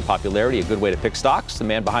social media popularity a good way to pick stocks? The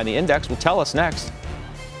man behind the index will tell us next.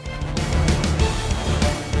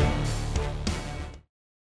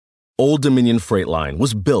 Old Dominion Freight Line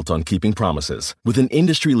was built on keeping promises. With an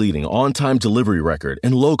industry-leading on-time delivery record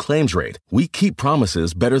and low claims rate, we keep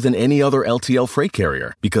promises better than any other LTL freight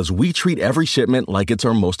carrier because we treat every shipment like it's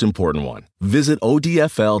our most important one. Visit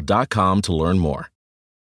odfl.com to learn more.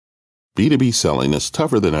 B2B selling is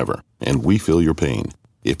tougher than ever, and we feel your pain.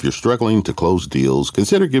 If you're struggling to close deals,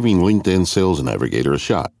 consider giving LinkedIn Sales Navigator a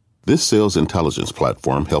shot. This sales intelligence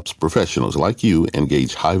platform helps professionals like you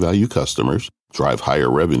engage high-value customers, drive higher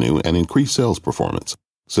revenue, and increase sales performance.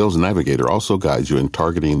 Sales Navigator also guides you in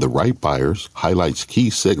targeting the right buyers, highlights key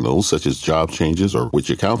signals such as job changes or which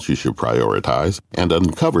accounts you should prioritize, and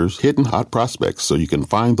uncovers hidden hot prospects so you can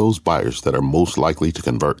find those buyers that are most likely to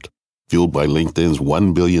convert. Fueled by LinkedIn's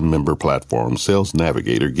 1 billion member platform, Sales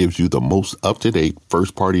Navigator gives you the most up-to-date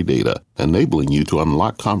first-party data, enabling you to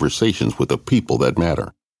unlock conversations with the people that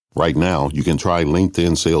matter. Right now, you can try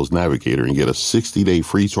LinkedIn Sales Navigator and get a 60-day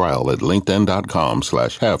free trial at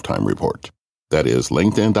linkedin.com/halftime report. That is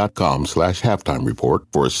linkedin.com/halftime report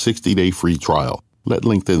for a 60-day free trial. Let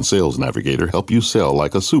LinkedIn Sales Navigator help you sell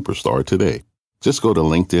like a superstar today. Just go to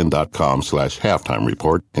linkedin.com/halftime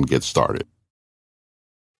report and get started.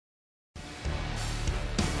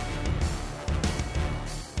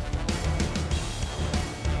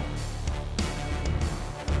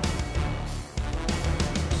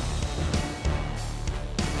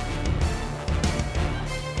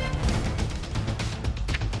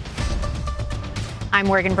 I'm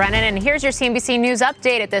Morgan Brennan, and here's your CNBC News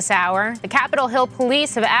update at this hour. The Capitol Hill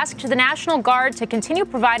Police have asked the National Guard to continue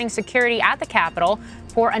providing security at the Capitol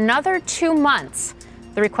for another 2 months.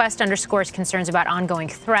 The request underscores concerns about ongoing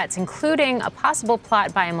threats, including a possible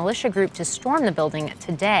plot by a militia group to storm the building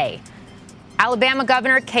today. Alabama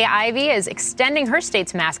Governor Kay Ivey is extending her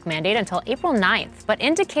state's mask mandate until April 9th, but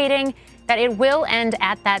indicating that it will end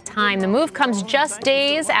at that time. The move comes just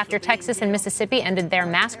days after Texas and Mississippi ended their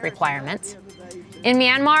mask requirements. In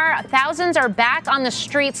Myanmar, thousands are back on the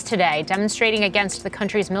streets today, demonstrating against the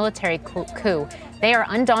country's military coup. They are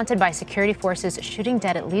undaunted by security forces shooting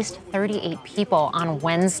dead at least 38 people on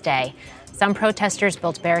Wednesday. Some protesters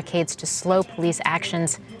built barricades to slow police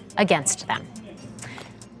actions against them.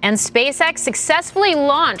 And SpaceX successfully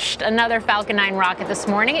launched another Falcon 9 rocket this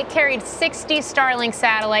morning. It carried 60 Starlink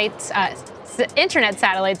satellites, internet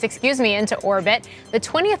satellites, into orbit. The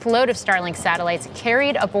 20th load of Starlink satellites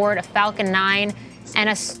carried aboard a Falcon 9 and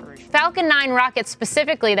a Falcon 9 rocket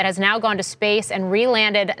specifically that has now gone to space and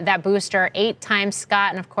re-landed that booster 8 times,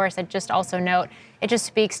 Scott. And of course, I'd just also note, it just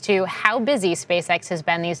speaks to how busy SpaceX has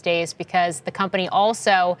been these days because the company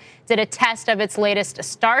also did a test of its latest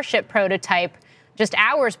Starship prototype just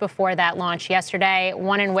hours before that launch yesterday,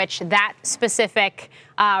 one in which that specific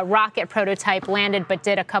rocket prototype landed but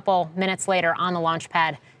did a couple minutes later on the launch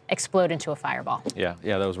pad explode into a fireball. Yeah,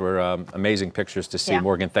 those were amazing pictures to see. Yeah.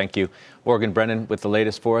 Morgan, thank you. Morgan Brennan with the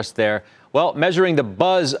latest for us there. Well, measuring the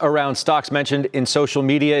buzz around stocks mentioned in social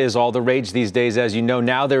media is all the rage these days. As you know,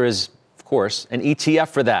 now there is, of course, an ETF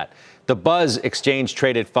for that. The Buzz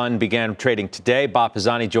exchange-traded fund began trading today. Bob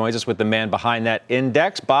Pisani joins us with the man behind that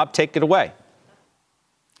index. Bob, take it away.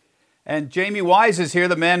 And Jamie Wise is here,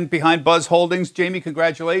 the man behind Buzz Holdings. Jamie,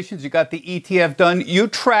 congratulations. You got the ETF done. You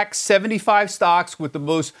track 75 stocks with the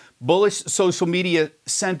most bullish social media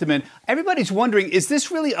sentiment. Everybody's wondering, is this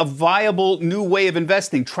really a viable new way of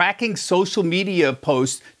investing? Tracking social media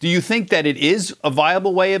posts, do you think that it is a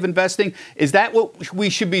viable way of investing? Is that what we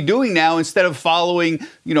should be doing now instead of following,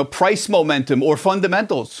 price momentum or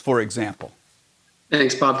fundamentals, for example?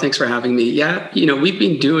 Thanks, Bob. Thanks for having me. Yeah, we've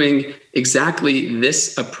been doing exactly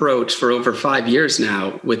this approach for over 5 years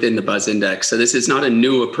now within the Buzz Index. So this is not a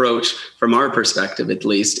new approach from our perspective, at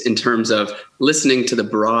least, in terms of listening to the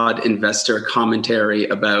broad investor commentary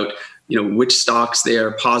about, which stocks they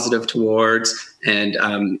are positive towards and,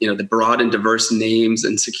 the broad and diverse names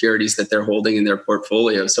and securities that they're holding in their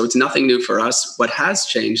portfolio. So it's nothing new for us. What has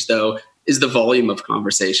changed, though, is the volume of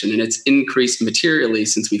conversation. And it's increased materially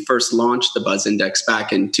since we first launched the Buzz Index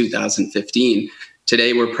back in 2015.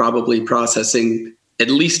 Today, we're probably processing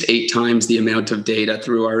at least 8 times the amount of data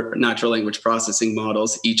through our natural language processing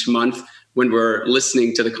models each month when we're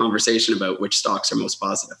listening to the conversation about which stocks are most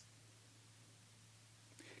positive.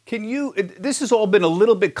 This has all been a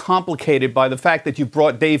little bit complicated by the fact that you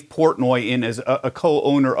brought Dave Portnoy in as a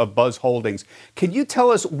co-owner of Buzz Holdings. Can you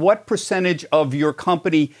tell us what percentage of your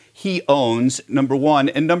company he owns, number one?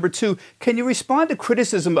 And number two, can you respond to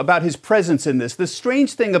criticism about his presence in this? The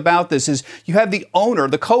strange thing about this is you have the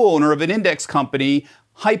co-owner of an index company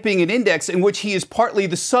hyping an index in which he is partly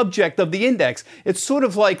the subject of the index. It's sort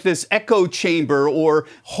of like this echo chamber or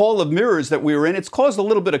hall of mirrors that we were in. It's caused a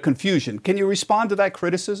little bit of confusion. Can you respond to that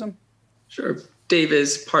criticism? Sure. Dave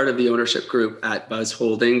is part of the ownership group at Buzz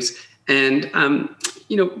Holdings. And,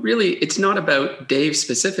 really, it's not about Dave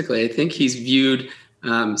specifically. I think he's viewed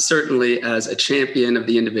certainly as a champion of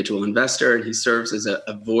the individual investor. And he serves as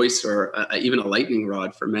a voice or even a lightning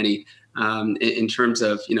rod for many in terms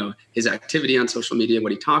of, his activity on social media,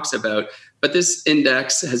 what he talks about. But this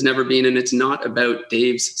index has never been, and it's not about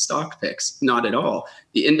Dave's stock picks, not at all.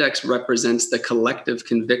 The index represents the collective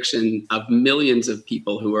conviction of millions of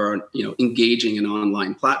people who are, engaging in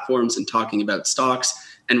online platforms and talking about stocks,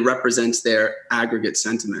 and represents their aggregate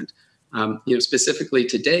sentiment. Specifically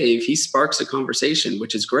to Dave, he sparks a conversation,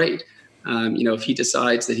 which is great. If he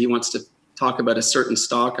decides that he wants to talk about a certain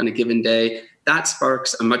stock on a given day, that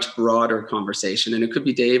sparks a much broader conversation. And it could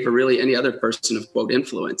be Dave or really any other person of, quote,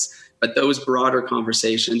 influence. But those broader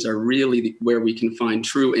conversations are really where we can find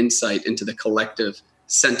true insight into the collective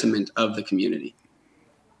sentiment of the community.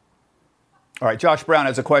 All right, Josh Brown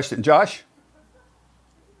has a question. Josh?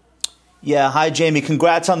 Yeah, hi, Jamie.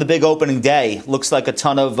 Congrats on the big opening day. Looks like a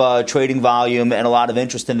ton of trading volume and a lot of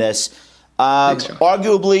interest in this. Thanks,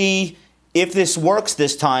 arguably, if this works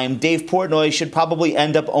this time, Dave Portnoy should probably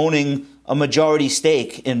end up owning a majority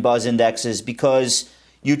stake in Buzz Indexes, because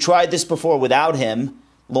you tried this before without him,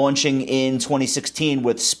 launching in 2016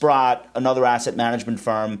 with Sprott, another asset management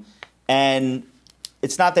firm. And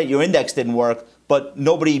it's not that your index didn't work, but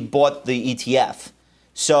nobody bought the ETF.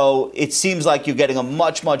 So it seems like you're getting a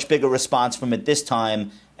much, much bigger response from it this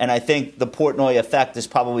time. And I think the Portnoy effect is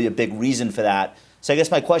probably a big reason for that. So I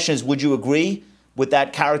guess my question is, would you agree with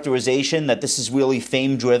that characterization that this is really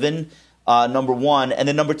fame-driven, number one? And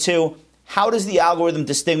then number two, how does the algorithm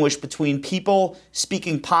distinguish between people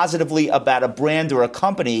speaking positively about a brand or a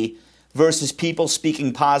company versus people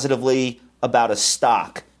speaking positively about a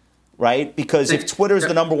stock, right? Because if Twitter's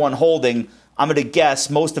the number one holding, I'm going to guess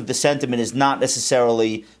most of the sentiment is not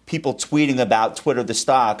necessarily people tweeting about Twitter, the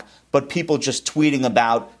stock, but people just tweeting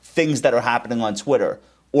about things that are happening on Twitter.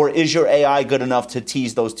 Or is your AI good enough to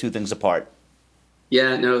tease those two things apart?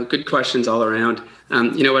 Yeah, no, good questions all around.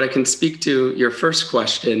 What I can speak to your first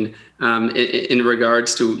question in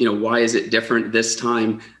regards to, why is it different this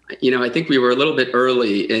time? I think we were a little bit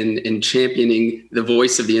early in championing the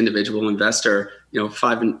voice of the individual investor,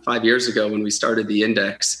 5 years ago when we started the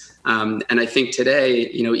index. And I think today,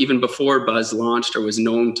 even before Buzz launched or was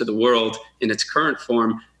known to the world in its current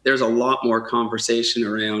form, there's a lot more conversation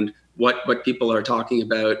around what people are talking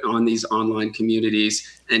about on these online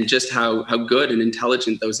communities and just how good and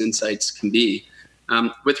intelligent those insights can be.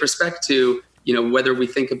 With respect to, whether we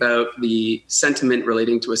think about the sentiment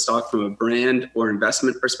relating to a stock from a brand or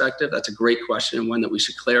investment perspective, that's a great question and one that we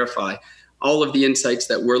should clarify. All of the insights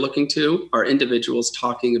that we're looking to are individuals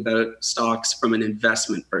talking about stocks from an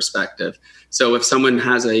investment perspective. So if someone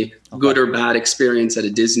has a good or bad experience at a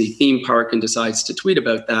Disney theme park and decides to tweet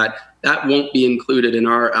about that, that won't be included in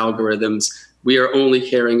our algorithms. We are only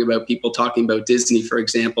caring about people talking about Disney, for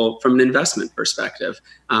example, from an investment perspective.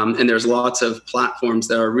 And there's lots of platforms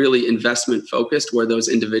that are really investment focused where those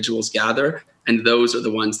individuals gather. And those are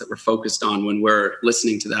the ones that we're focused on when we're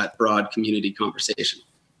listening to that broad community conversation.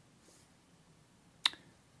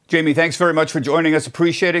 Jamie, thanks very much for joining us.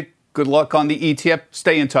 Appreciate it. Good luck on the ETF.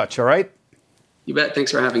 Stay in touch, all right? You bet.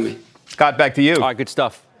 Thanks for having me. Scott, back to you. All right, good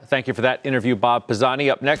stuff. Thank you for that interview, Bob Pisani.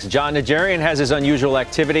 Up next, Jon Najarian has his unusual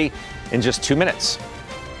activity in just 2 minutes.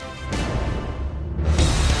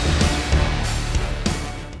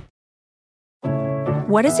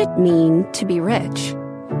 What does it mean to be rich?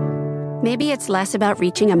 Maybe it's less about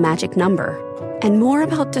reaching a magic number and more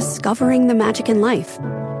about discovering the magic in life.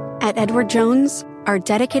 At Edward Jones, our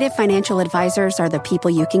dedicated financial advisors are the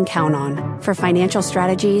people you can count on for financial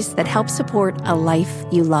strategies that help support a life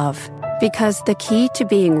you love. Because the key to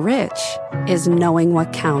being rich is knowing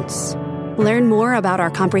what counts. Learn more about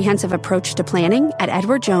our comprehensive approach to planning at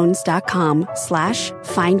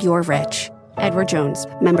edwardjones.com/findyourrich. Edward Jones,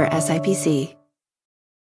 member SIPC.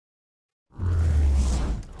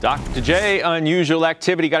 Dr. J, unusual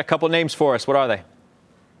activity. Got a couple names for us. What are they?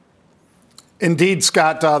 Indeed,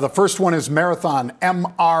 Scott. The first one is Marathon,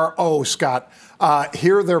 MRO, Scott.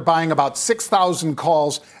 Here they're buying about 6,000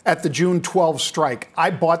 calls at the June 12 strike.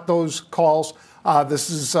 I bought those calls.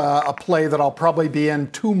 This is a play that I'll probably be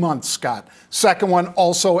in 2 months, Scott. Second one,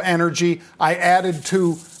 also energy. I added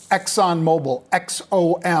to ExxonMobil,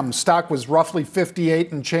 XOM. Stock was roughly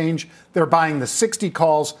 58 and change. They're buying the 60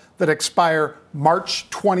 calls that expire March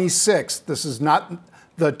 26th. This is not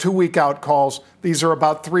the 2-week out calls. These are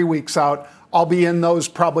about 3 weeks out. I'll be in those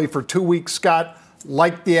probably for 2 weeks, Scott.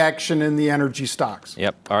 Like the action in the energy stocks.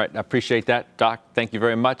 Yep. All right. I appreciate that, Doc. Thank you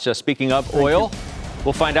very much. Speaking of oil,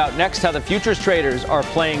 we'll find out next how the futures traders are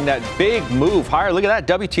playing that big move higher. Look at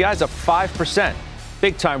that. WTI is up 5%.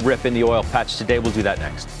 Big time rip in the oil patch today. We'll do that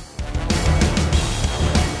next.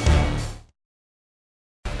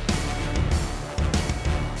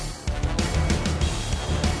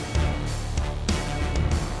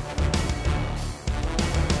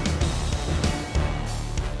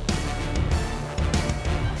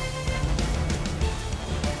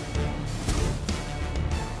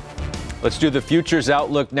 Let's do the futures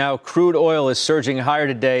outlook now. Crude oil is surging higher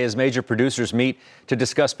today as major producers meet to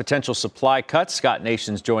discuss potential supply cuts. Scott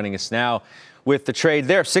Nations joining us now with the trade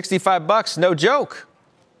there. $65, no joke.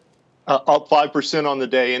 Up 5% on the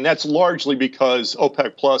day, and that's largely because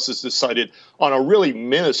OPEC Plus has decided on a really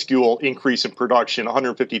minuscule increase in production,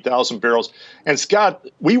 150,000 barrels. And Scott,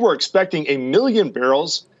 we were expecting 1 million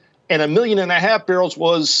barrels, and 1.5 million barrels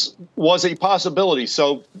was a possibility.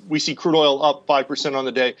 So we see crude oil up 5% on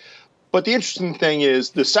the day. But the interesting thing is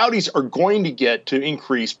the Saudis are going to get to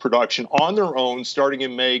increase production on their own starting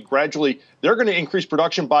in May. Gradually, they're going to increase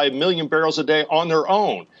production by 1 million barrels a day on their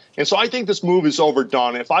own. And so I think this move is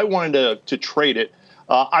overdone. If I wanted to trade it,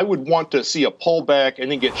 I would want to see a pullback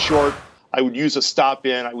and then get short. I would use a stop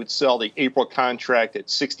in. I would sell the April contract at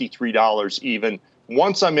 $63 even.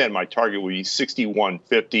 Once I'm in, my target would be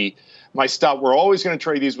 $61.50. My stop, we're always going to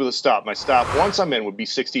trade these with a stop. My stop, once I'm in, would be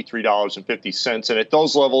 $63.50. And at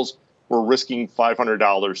those levels, we're risking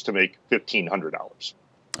 $500 to make $1,500.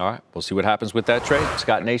 All right. We'll see what happens with that trade.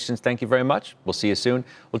 Scott Nations, thank you very much. We'll see you soon.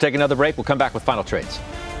 We'll take another break. We'll come back with final trades.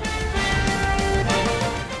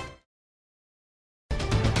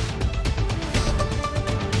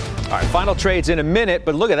 All right. Final trades in a minute.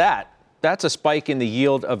 But look at that. That's a spike in the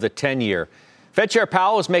yield of the 10-year. Fed Chair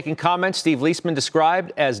Powell is making comments Steve Leisman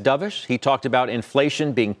described as dovish. He talked about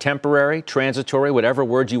inflation being temporary, transitory, whatever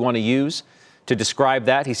words you want to use to describe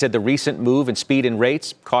that. He said the recent move in speed and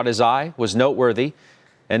rates caught his eye, was noteworthy.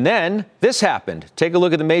 And then this happened. Take a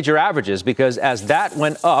look at the major averages, because as that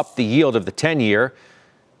went up, the yield of the 10-year,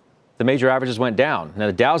 the major averages went down. Now,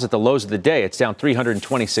 the Dow's at the lows of the day. It's down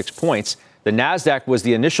 326 points. The NASDAQ was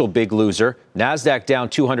the initial big loser. NASDAQ down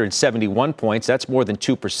 271 points. That's more than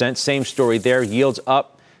 2%. Same story there. Yields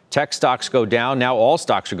up. Tech stocks go down. Now all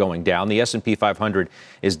stocks are going down. The S&P 500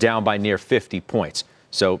 is down by near 50 points.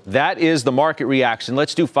 So that is the market reaction.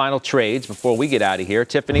 Let's do final trades before we get out of here.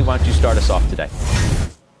 Tiffany, why don't you start us off today?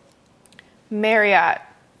 Marriott.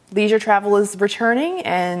 Leisure travel is returning,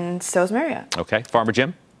 and so is Marriott. Okay. Farmer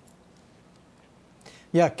Jim?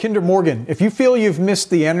 Yeah, Kinder Morgan. If you feel you've missed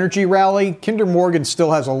the energy rally, Kinder Morgan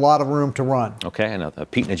still has a lot of room to run. Okay. And a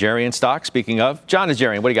Pete Najarian stock, speaking of. Jon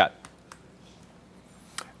Najarian, what do you got?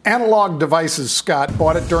 Analog Devices, Scott.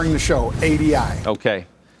 Bought it during the show. ADI. Okay.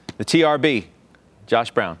 The TRB.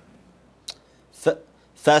 Josh Brown.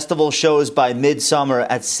 Festival shows by midsummer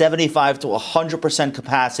at 75 to 100%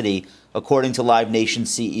 capacity, according to Live Nation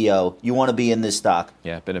CEO. You want to be in this stock.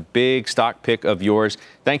 Yeah, been a big stock pick of yours.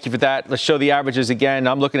 Thank you for that. Let's show the averages again.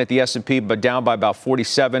 I'm looking at the S&P, but down by about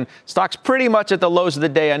 47. Stock's pretty much at the lows of the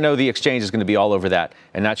day. I know the exchange is going to be all over that.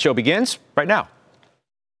 And that show begins right now.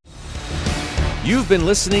 You've been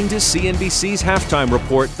listening to CNBC's Halftime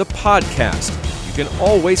Report, the podcast. You can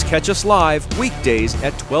always catch us live weekdays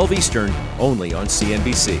at 12 Eastern, only on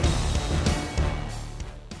CNBC.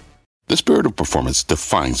 The spirit of performance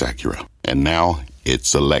defines Acura, and now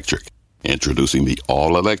it's electric. Introducing the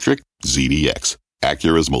all-electric ZDX,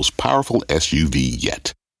 Acura's most powerful SUV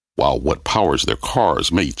yet. While what powers their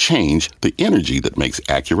cars may change, the energy that makes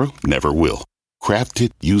Acura never will.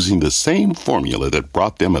 Crafted using the same formula that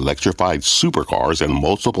brought them electrified supercars and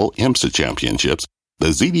multiple IMSA championships, the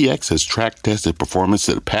ZDX has track-tested performance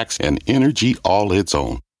that packs an energy all its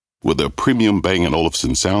own. With a premium Bang &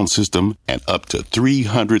 Olufsen sound system and up to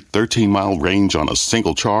 313-mile range on a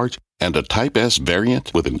single charge, and a Type S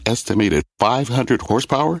variant with an estimated 500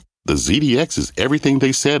 horsepower, the ZDX is everything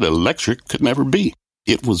they said electric could never be.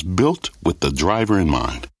 It was built with the driver in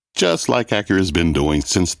mind, just like Acura's been doing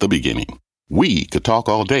since the beginning. We could talk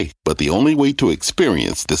all day, but the only way to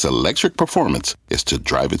experience this electric performance is to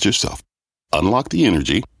drive it yourself. Unlock the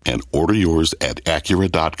energy and order yours at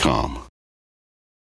Acura.com.